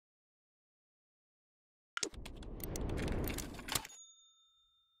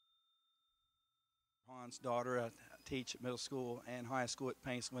Ron's daughter. I teach at middle school and high school at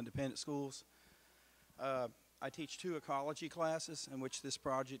Painesville Independent Schools. I teach 2 ecology classes in which this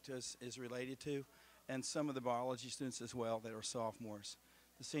project is related to, and some of the biology students as well that are sophomores.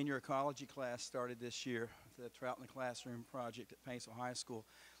 The senior ecology class started this year, the Trout in the Classroom project at Painesville High School.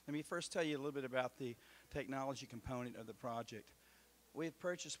 Let me first tell you a little bit about the technology component of the project. We've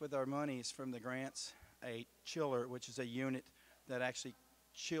purchased with our monies from the grants a chiller, which is a unit that actually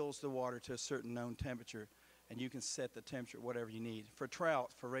chills the water to a certain known temperature, and you can set the temperature whatever you need. For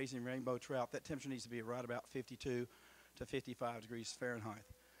trout, for raising rainbow trout, that temperature needs to be right about 52 to 55 degrees Fahrenheit.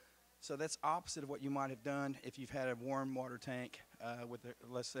 So that's opposite of what you might have done if you've had a warm water tank with,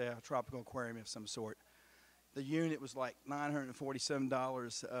 let's say, a tropical aquarium of some sort. The unit was like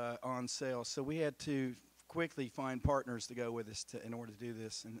 $947 on sale, so we had to quickly find partners to go with us in order to do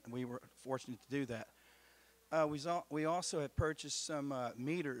this, and we were fortunate to do that. We also have purchased some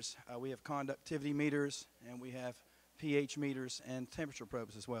meters. We have conductivity meters, and we have pH meters and temperature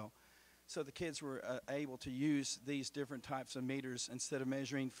probes as well. So the kids were able to use these different types of meters instead of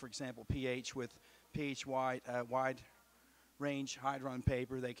measuring, for example, pH with pH wide range hydron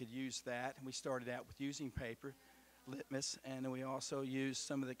paper. They could use that, and we started out with using paper, litmus, and then we also used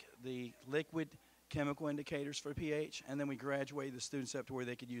some of the liquid chemical indicators for pH, and then we graduated the students up to where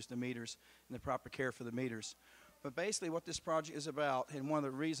they could use the meters and the proper care for the meters. But basically what this project is about, and one of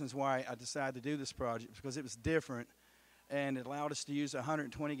the reasons why I decided to do this project, because it was different, and it allowed us to use a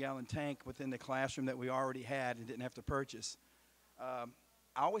 120-gallon tank within the classroom that we already had and didn't have to purchase. I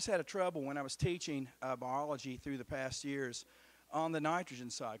always had a trouble when I was teaching biology through the past years on the nitrogen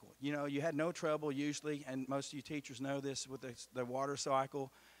cycle. You know, you had no trouble usually, and most of you teachers know this, with the water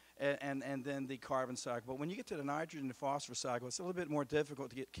cycle and then the carbon cycle. But when you get to the nitrogen and phosphorus cycle, it's a little bit more difficult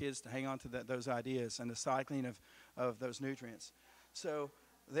to get kids to hang on to those ideas and the cycling of those nutrients. So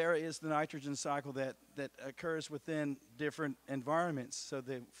there is the nitrogen cycle that occurs within different environments. So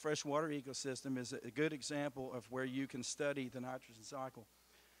the freshwater ecosystem is a good example of where you can study the nitrogen cycle.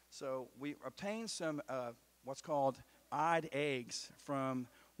 So we obtained some what's called eyed eggs from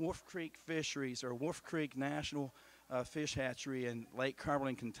Wolf Creek Fisheries, or Wolf Creek National Fish Hatchery in Lake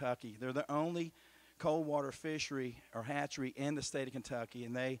Cumberland, Kentucky. They're the only cold water fishery or hatchery in the state of Kentucky,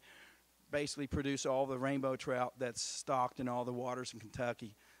 and they basically produce all the rainbow trout that's stocked in all the waters in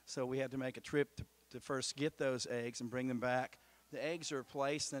Kentucky. So we had to make a trip to first get those eggs and bring them back. The eggs are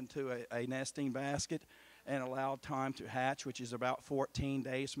placed into a nesting basket and allowed time to hatch, which is about 14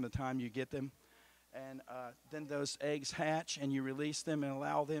 days from the time you get them. And then those eggs hatch, and you release them and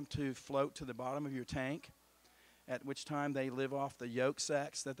allow them to float to the bottom of your tank, at which time they live off the yolk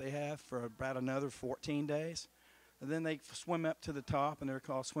sacs that they have for about another 14 days. And then they swim up to the top, and they're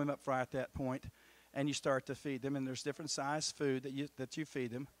called swim up fry at that point, and you start to feed them. And there's different size food that you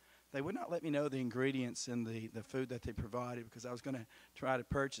feed them. They would not let me know the ingredients in the food that they provided, because I was going to try to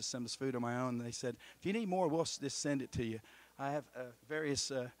purchase some of this food on my own. And they said, if you need more, we'll just send it to you. I have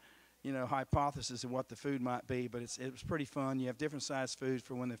various hypotheses of what the food might be, but it was pretty fun. You have different size food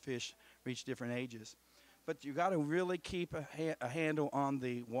for when the fish reach different ages. But you got to really keep a handle on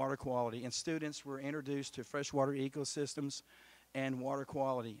the water quality. And students were introduced to freshwater ecosystems and water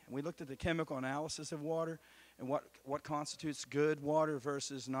quality. And we looked at the chemical analysis of water and what constitutes good water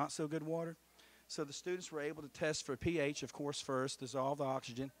versus not so good water. So the students were able to test for pH, of course, first, dissolved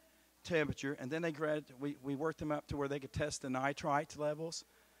oxygen, temperature, and then we worked them up to where they could test the nitrite levels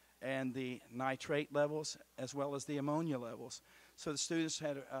and the nitrate levels, as well as the ammonia levels. So the students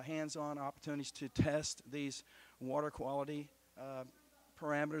had hands-on opportunities to test these water quality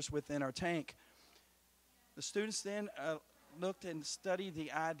parameters within our tank. The students then looked and studied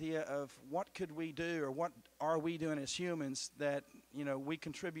the idea of what could we do, or what are we doing as humans that we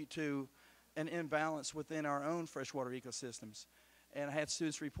contribute to an imbalance within our own freshwater ecosystems. And I had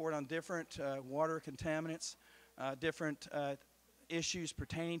students report on different water contaminants, different issues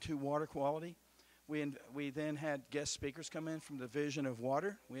pertaining to water quality. We then had guest speakers come in from the Division of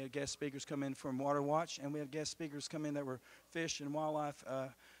Water. We had guest speakers come in from Water Watch, and we had guest speakers come in that were fish and wildlife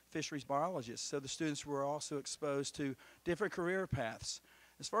fisheries biologists. So the students were also exposed to different career paths.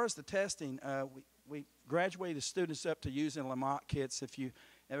 As far as the testing, we graduated the students up to using Lamont kits. If you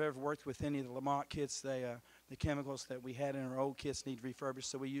have ever worked with any of the Lamont kits, the chemicals that we had in our old kits need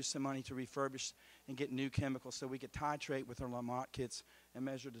refurbished, so we used some money to refurbish and get new chemicals so we could titrate with our Lamont kits and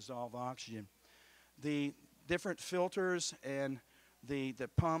measure dissolved oxygen. The different filters and the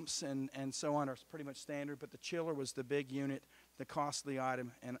pumps and so on are pretty much standard, but the chiller was the big unit, the costly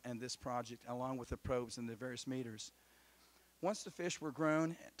item in this project, along with the probes and the various meters. Once the fish were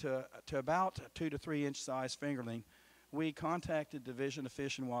grown to about 2 to 3 inch size fingerling, we contacted Division of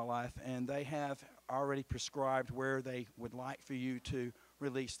Fish and Wildlife, and they have already prescribed where they would like for you to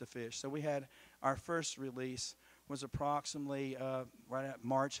release the fish. So we had our first release was approximately right at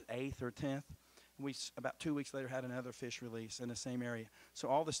March 8th or 10th. We, about 2 weeks later, had another fish release in the same area. So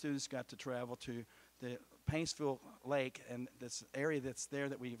all the students got to travel to the Paintsville Lake, and this area that's there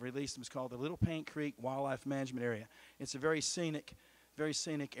that we released them is called the Little Paint Creek Wildlife Management Area. It's a very scenic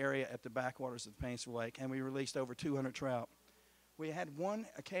area at the backwaters of the Paintsville Lake, and we released over 200 trout. We had one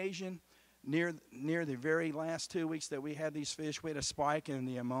occasion near the very last 2 weeks that we had these fish. We had a spike in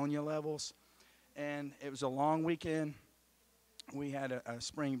the ammonia levels, and it was a long weekend. We had a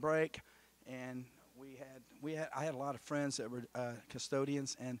spring break, and I had a lot of friends that were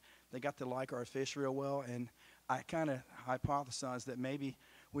custodians, and they got to like our fish real well, and I kind of hypothesized that maybe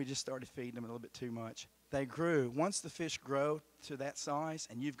we just started feeding them a little bit too much. They grew. Once the fish grow to that size,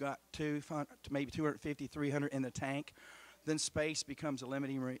 and you've got 200, maybe 250, 300 in the tank, then space becomes a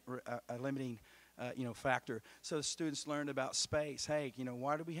limiting factor. So the students learned about space. Hey,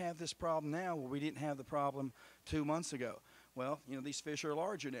 why do we have this problem now? Well, we didn't have the problem 2 months ago. Well, these fish are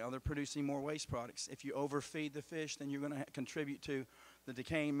larger now. They're producing more waste products. If you overfeed the fish, then you're going to contribute to the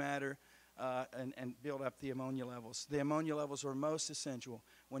decaying matter and build up the ammonia levels. The ammonia levels are most essential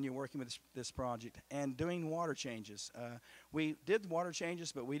when you're working with this project. And doing water changes. We did water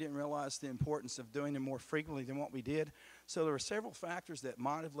changes, but we didn't realize the importance of doing them more frequently than what we did. So there were several factors that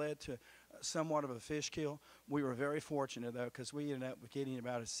might have led to somewhat of a fish kill. We were very fortunate, though, because we ended up getting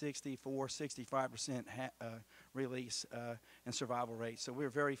about a 65% release and survival rate. So we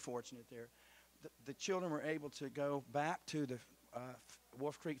were very fortunate there. The children were able to go back to the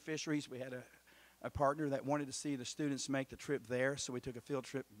Wolf Creek Fisheries. We had a partner that wanted to see the students make the trip there, so we took a field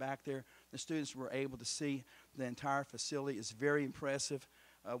trip back there. The students were able to see the entire facility. It's very impressive.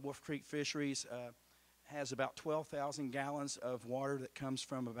 Wolf Creek Fisheries has about 12,000 gallons of water that comes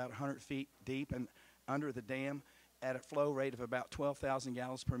from about 100 feet deep and under the dam at a flow rate of about 12,000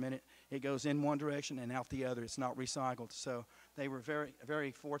 gallons per minute. It goes in one direction and out the other. It's not recycled. So they were very,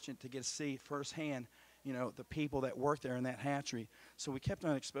 very fortunate to get to see firsthand the people that work there in that hatchery. So we kept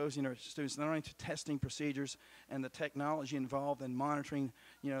on exposing our students not only to testing procedures and the technology involved in monitoring,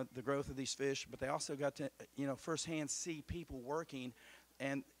 the growth of these fish, but they also got to, firsthand see people working,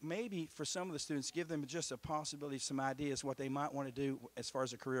 and maybe for some of the students, give them just a possibility, some ideas what they might want to do as far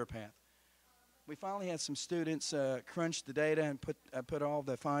as a career path. We finally had some students crunch the data and put all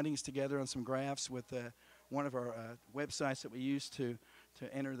the findings together on some graphs with one of our websites that we use to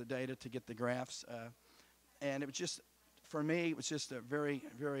enter the data to get the graphs. And it was just, for me, it was just a very,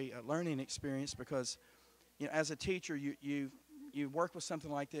 very learning experience because, as a teacher, you work with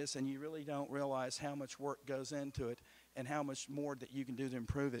something like this and you really don't realize how much work goes into it and how much more that you can do to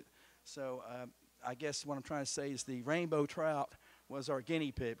improve it. So I guess what I'm trying to say is the rainbow trout was our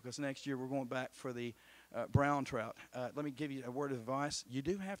guinea pig, because next year we're going back for the brown trout. Let me give you a word of advice. You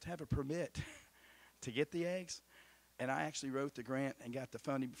do have to have a permit to get the eggs. And I actually wrote the grant and got the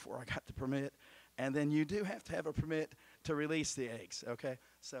funding before I got the permit. And then you do have to have a permit to release the eggs, okay?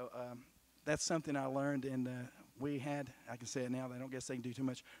 So that's something I learned, and we had, I can say it now, I don't guess they can do too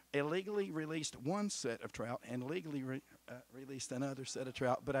much, illegally released one set of trout and legally released another set of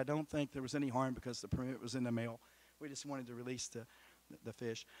trout, but I don't think there was any harm because the permit was in the mail. We just wanted to release the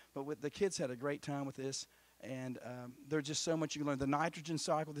fish. But the kids had a great time with this, and there's just so much you can learn. The nitrogen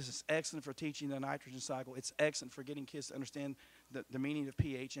cycle, this is excellent for teaching the nitrogen cycle. It's excellent for getting kids to understand the meaning of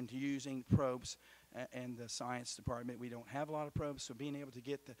pH and to using probes. And the science department, we don't have a lot of probes, so being able to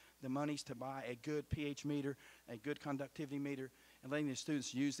get the monies to buy a good pH meter, a good conductivity meter, and letting the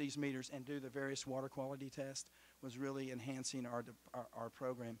students use these meters and do the various water quality tests was really enhancing our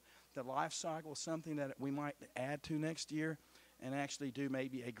program. The life cycle is something that we might add to next year and actually do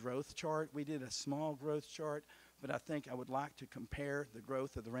maybe a growth chart. We did a small growth chart, but I think I would like to compare the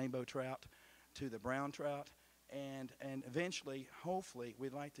growth of the rainbow trout to the brown trout. And eventually, hopefully,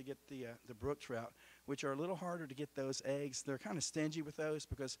 we'd like to get the brook trout, which are a little harder to get those eggs. They're kind of stingy with those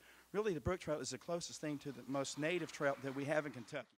because really the brook trout is the closest thing to the most native trout that we have in Kentucky.